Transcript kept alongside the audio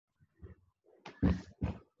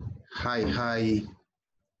Hi,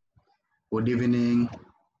 good evening.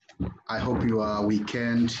 I hope your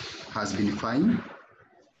weekend has been fine.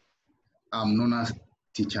 I'm known as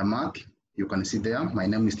Teacher Mark. You can see there, my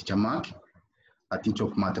name is Teacher Mark, a teacher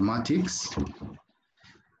of mathematics.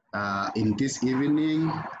 In this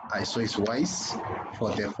evening, I saw it's wise for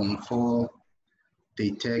the Form 4, they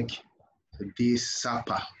take this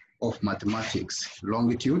supper of mathematics,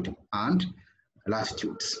 longitude and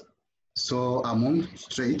latitudes. So I'm on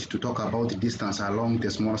straight to talk about the distance along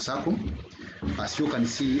the small circle. As you can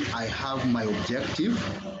see, I have my objective.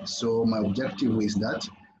 So my objective is that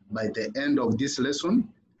by the end of this lesson,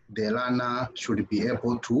 the learner should be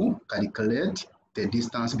able to calculate the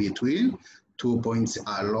distance between 2 points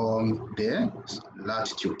along the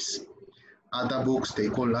latitudes. Other books, they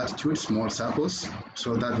call latitude small circles,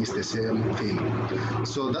 so that is the same thing.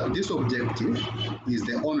 So that this objective is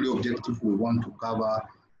the only objective we want to cover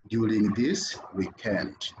during this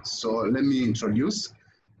weekend. So let me introduce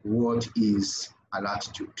what is a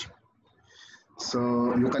latitude.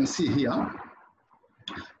 So you can see here,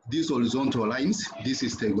 these horizontal lines, this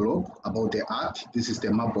is the globe about the earth, this is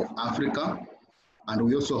the map of Africa, and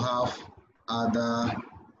we also have other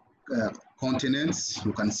continents.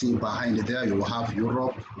 You can see behind there, you have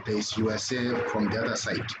Europe, there's USA from the other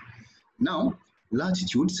side. Now,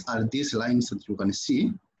 latitudes are these lines that you can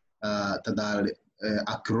see that are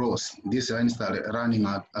across, these lines that are running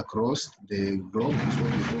across the globe, is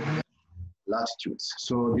what we call the latitudes.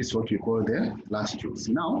 So this is what we call the latitudes.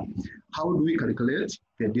 Now, how do we calculate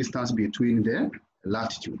the distance between the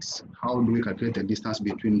latitudes? How do we calculate the distance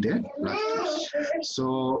between the latitudes?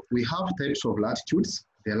 So we have types of latitudes.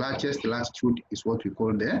 The largest latitude is what we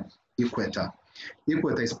call the equator.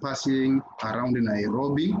 Equator is passing around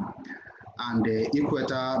Nairobi, and the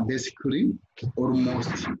equator basically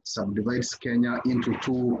almost subdivides Kenya into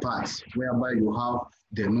two parts, whereby you have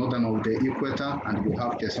the northern of the equator and you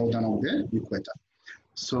have the southern of the equator.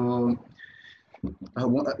 So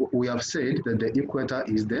we have said that the equator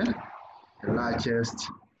is the largest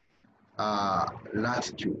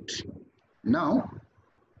latitude. Now,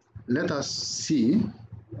 let us see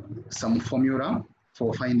some formula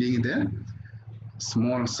for finding the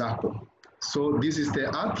small circle. So this is the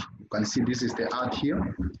earth. You can see this is the earth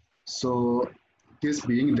here. So this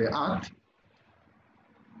being the earth,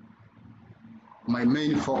 my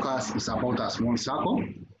main focus is about a small circle.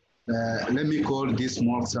 Let me call this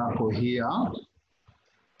small circle here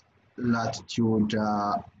latitude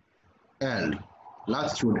L.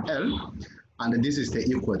 Latitude L, and this is the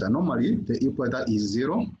equator. Normally, the equator is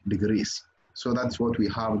 0 degrees. So that's what we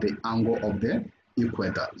have the angle of the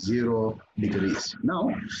equator, 0 degrees. Now,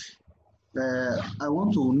 I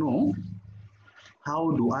want to know,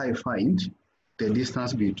 how do I find the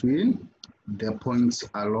distance between the points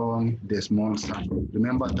along the small circle?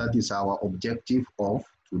 Remember, that is our objective of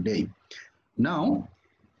today. Now,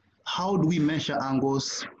 how do we measure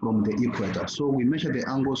angles from the equator? So we measure the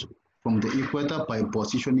angles from the equator by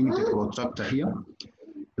positioning the protractor here.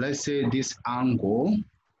 Let's say this angle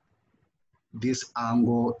is,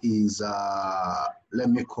 let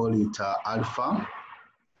me call it alpha.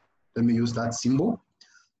 Let me use that symbol.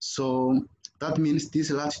 So that means this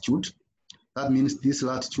latitude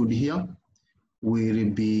here will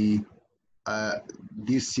be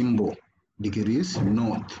this symbol degrees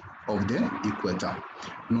north of the equator.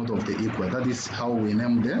 That is how we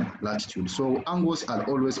name the latitude. So angles are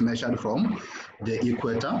always measured from the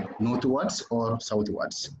equator northwards or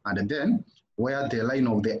southwards. And then where the line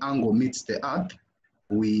of the angle meets the earth,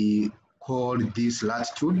 we call this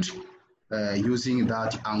latitude using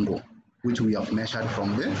that angle, which we have measured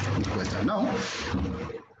from the equator. Now,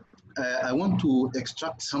 I want to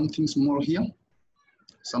extract something small here,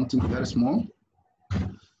 something very small.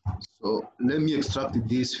 So let me extract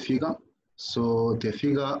this figure. So the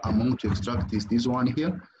figure I'm going to extract is this one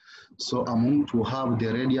here. So I'm going to have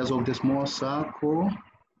the radius of the small circle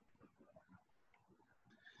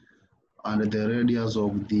and the radius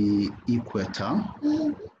of the equator.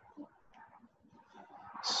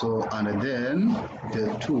 So, and then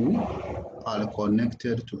the two are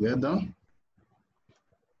connected together.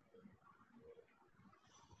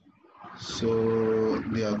 So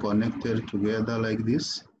they are connected together like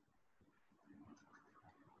this.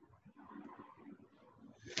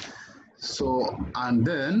 So, and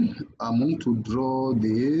then I'm going to draw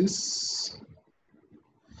this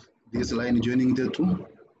line joining the two.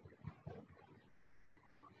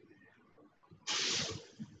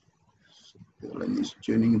 The line is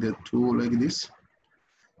joining the two like this.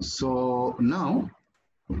 So now,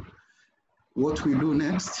 what we do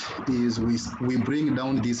next is we bring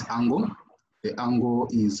down this angle. The angle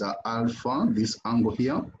is alpha, this angle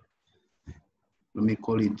here. Let me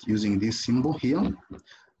call it using this symbol here.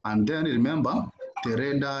 And then remember, the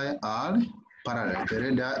radii are parallel. The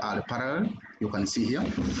radii are parallel, you can see here.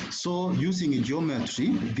 So using geometry,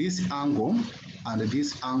 this angle and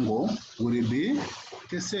this angle will be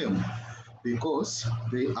the same because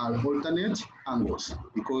they are alternate angles.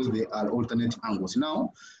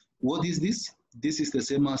 Now, what is this? This is the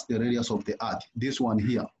same as the radius of the earth. This one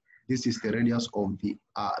here, this is the radius of the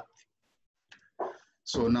earth.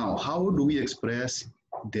 So now, how do we express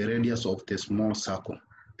the radius of the small circle?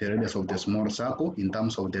 The radius of the small circle in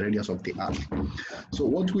terms of the radius of the earth. So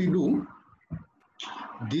what we do,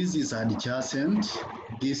 this is adjacent,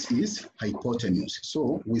 this is hypotenuse.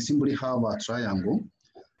 So we simply have a triangle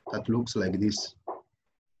that looks like this.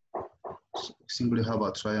 Simply have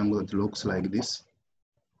a triangle that looks like this,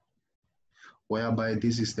 whereby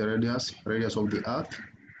this is the radius of the earth,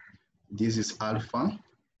 this is alpha,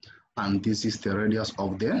 and this is the radius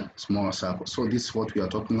of the small circle. So this is what we are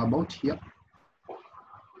talking about here.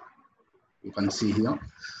 You can see here.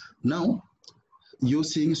 Now,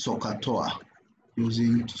 using SOHCAHTOA, you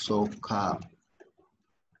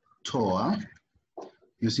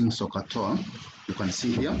can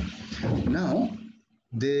see here. Now,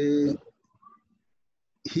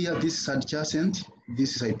 here this is adjacent,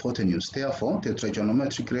 this is hypotenuse. Therefore, the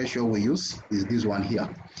trigonometric ratio we use is this one here.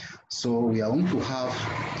 So we are going to have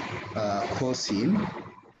cosine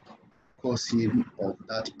of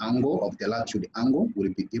that angle, of the latitude angle,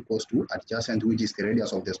 will be equals to adjacent, which is the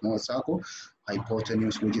radius of the small circle,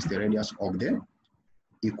 hypotenuse, which is the radius of the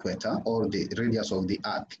equator or the radius of the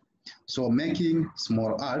earth. So making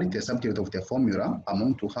small r the subject of the formula, I'm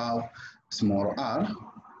going to have small r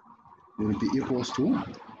will be equals to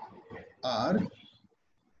r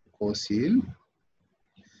cosine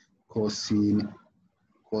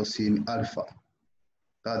alpha.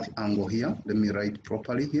 That angle here, let me write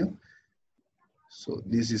properly here. So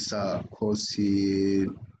this is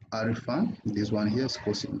cosine alpha. This one here is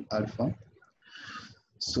cosine alpha.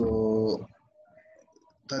 So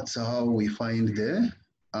that's how we find the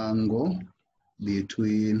angle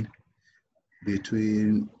between,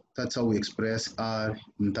 that's how we express r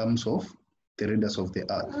in terms of the radius of the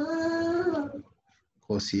earth,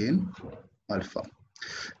 cosine alpha.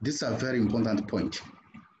 This is a very important point.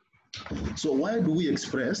 So why do we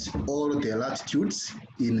express all the latitudes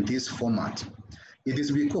in this format? It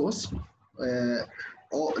is because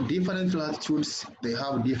all different latitudes, they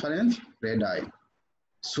have different radii.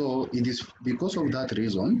 So it is because of that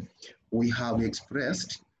reason, we have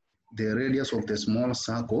expressed the radius of the small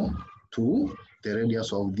circle to the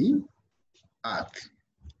radius of the earth,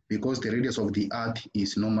 because the radius of the earth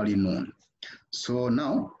is normally known. So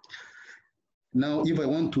now if I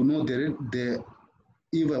want to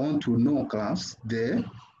know class, the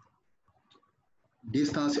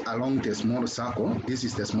distance along the small circle, this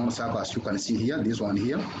is the small circle as you can see here, this one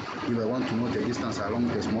here. If I want to know the distance along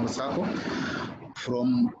the small circle,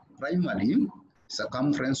 from primary,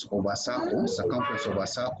 circumference of a circle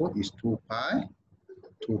is 2 pi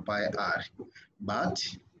r. But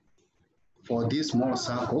for this small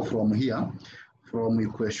circle from here, from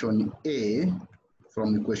equation A,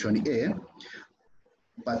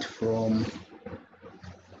 but from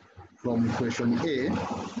equation A,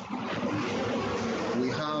 we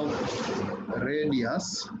have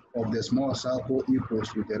radius of the small circle equals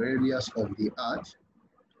to the radius of the earth,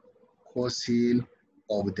 cosine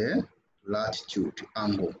of the latitude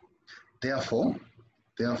angle. Therefore,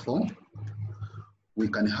 we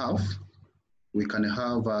can have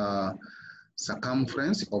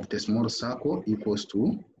circumference of the small circle equals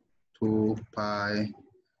to 2 pi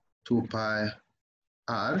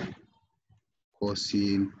r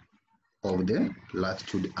cosine of the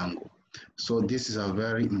latitude angle. So this is a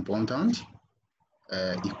very important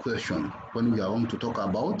equation when we are going to talk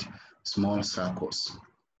about small circles.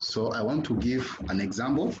 So I want to give an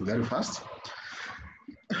example very fast.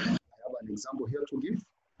 I have an example here to give.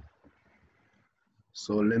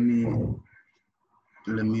 So let me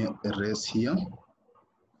erase here.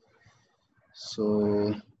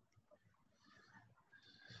 So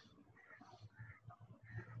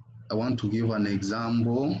I want to give an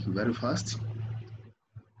example very fast.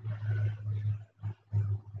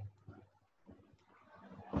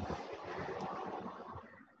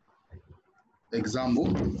 Example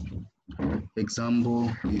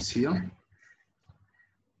is here.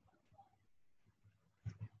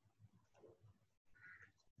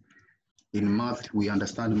 In math, we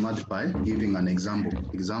understand math by giving an example.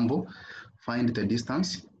 Example, find the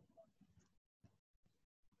distance.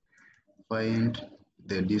 Find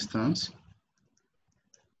the distance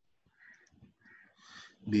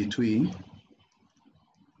between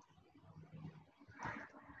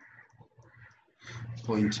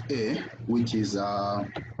point A, which is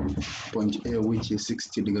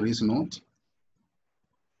 60 degrees north,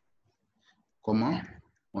 comma,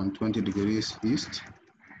 120 degrees east,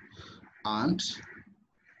 and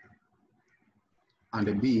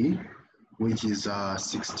B, which is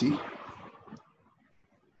 60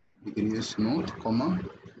 degrees north, comma,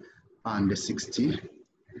 and 60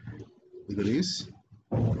 degrees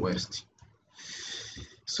west.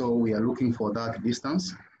 So we are looking for that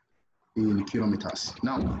distance in kilometers.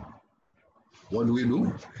 Now, what do we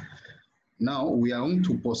do? Now we are going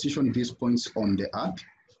to position these points on the earth.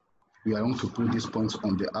 We are going to put these points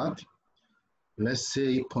on the earth. Let's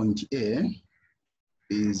say point A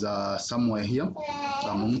is somewhere here.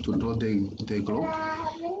 I'm going to draw the globe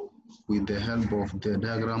with the help of the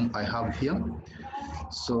diagram I have here.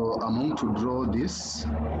 So I'm going to draw this.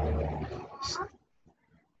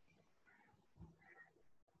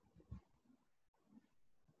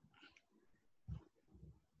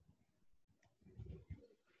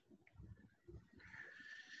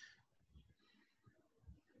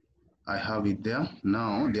 I have it there.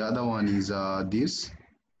 Now the other one is this.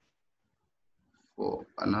 For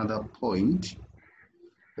another point,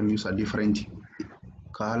 let me use a different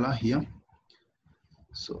color here.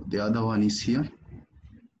 So the other one is here.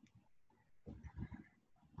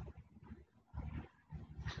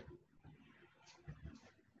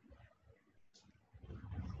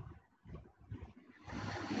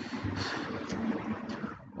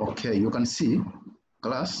 Okay, you can see,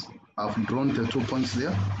 class, I've drawn the 2 points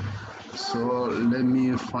there. So let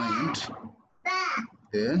me find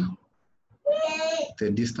the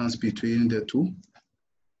distance between the two.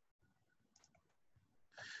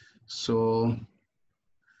 So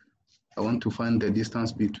I want to find the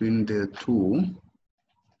distance between the 2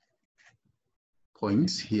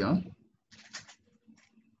 points here.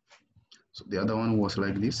 So the other one was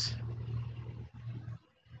like this.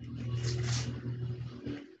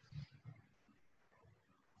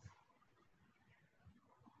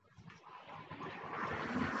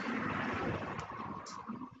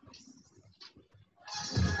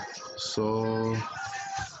 So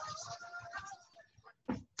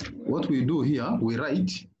what we do here, we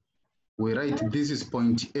write this is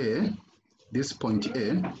point A, this point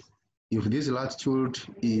A. If this latitude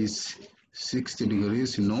is 60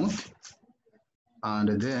 degrees north,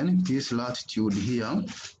 and then this latitude here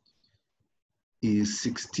is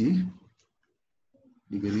 60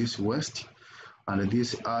 degrees west, and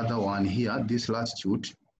this other one here, this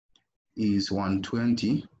latitude is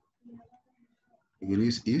 120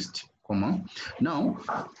 degrees east, comma. Now,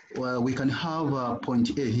 we can have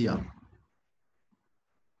point A here.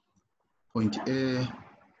 Point A,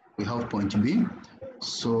 we have point B.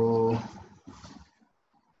 So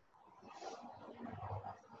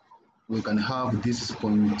we can have this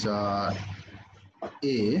point A,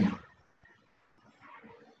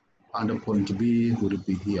 and point B would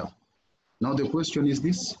be here. Now the question is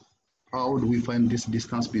this: how do we find this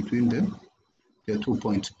distance between the 2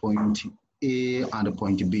 points, point A and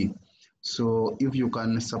point B? So if you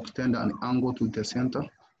can subtend an angle to the center,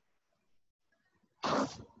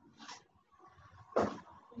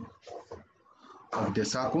 of the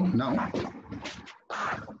circle. Now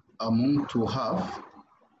I'm going to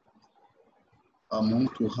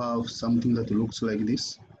have something that looks like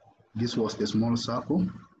this. This was the small circle.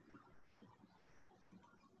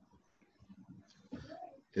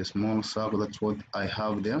 The small circle, that's what I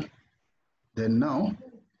have there. Then now,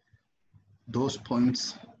 those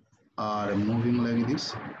points are moving like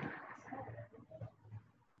this.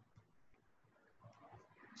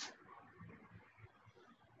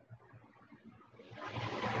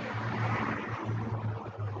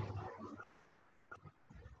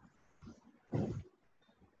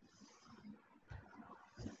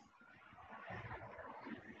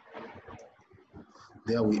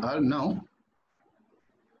 There we are now.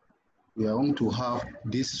 We are going to have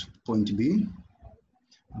this point B,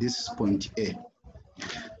 this is point A.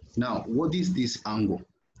 Now, what is this angle?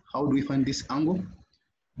 How do we find this angle?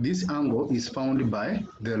 This angle is found by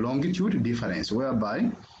the longitude difference,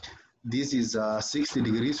 whereby this is 60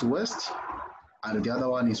 degrees west and the other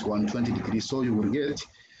one is 120 degrees. So you will get,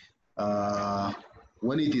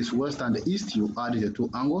 when it is west and east, you add the two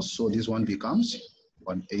angles. So this one becomes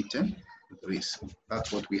 180 degrees.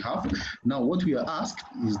 That's what we have. Now what we are asked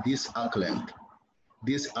is this arc length.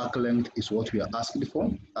 This arc length is what we are asking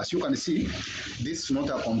for. As you can see, this is not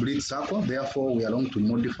a complete circle. Therefore, we are going to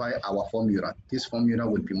modify our formula. This formula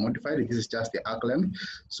will be modified. This is just the arc length.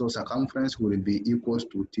 So circumference will be equals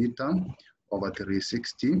to theta over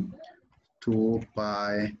 360, 2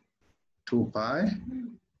 pi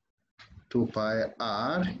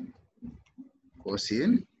r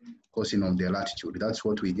cosine of the latitude. That's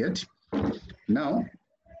what we get. Now,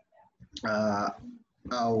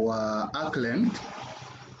 our arc length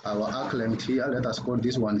here, let us call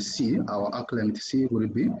this one C. Our arc length C will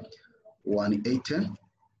be 180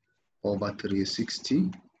 over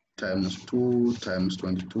 360 times 2 times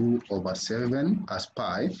 22 over 7 as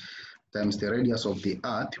pi times the radius of the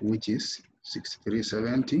earth, which is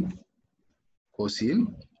 6370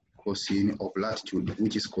 cosine of latitude,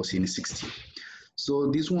 which is cosine 60.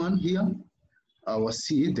 So this one here, our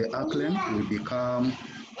C, the arc length, will become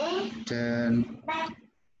 10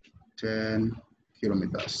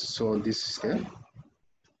 kilometers. So this is the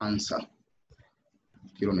answer,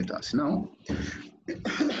 kilometers. Now,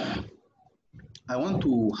 I want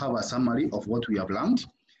to have a summary of what we have learned.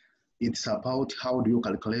 It's about how do you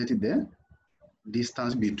calculate the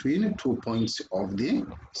distance between 2 points of the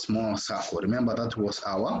small circle. Remember, that was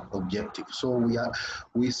our objective. So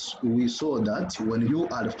we saw that when you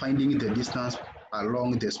are finding the distance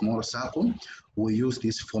along the small circle, we use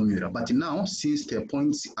this formula. But now, since the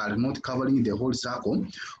points are not covering the whole circle,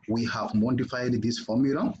 we have modified this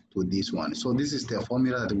formula to this one. So this is the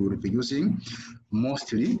formula that we will be using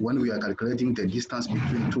mostly when we are calculating the distance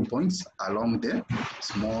between 2 points along the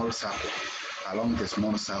small circle.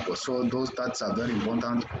 So that's a very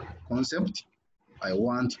important concept. I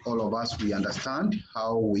want all of us, we understand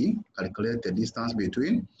how we calculate the distance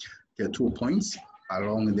between the 2 points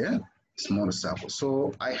along the small circle.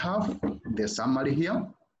 So I have the summary here.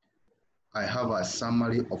 I have a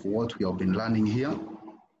summary of what we have been learning here.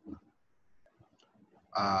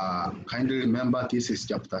 Kindly remember, this is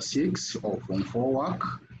chapter 6 of Form 4 work.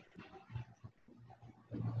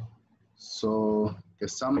 So the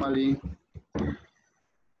summary,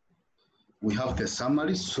 we have the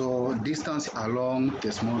summary. So distance along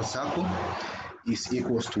the small circle is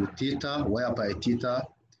equals to theta, whereby theta,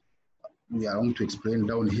 we are going to explain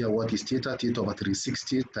down here what is theta. Theta over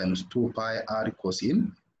 360 times 2 pi r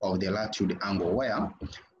cosine of the latitude angle, where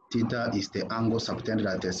theta is the angle subtended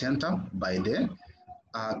at the center by the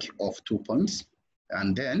arc of 2 points,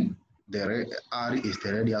 and then the r is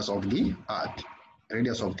the radius of the earth.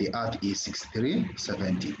 Radius of the earth is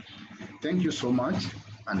 6370. Thank you so much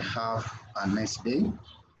and have a nice day.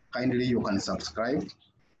 Kindly, you can subscribe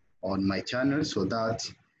on my channel so that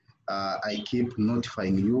I keep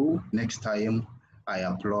notifying you next time I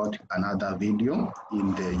upload another video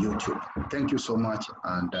in the YouTube. Thank you so much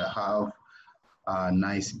and have a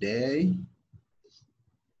nice day.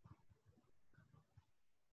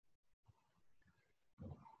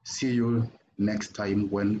 See you next time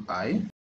when I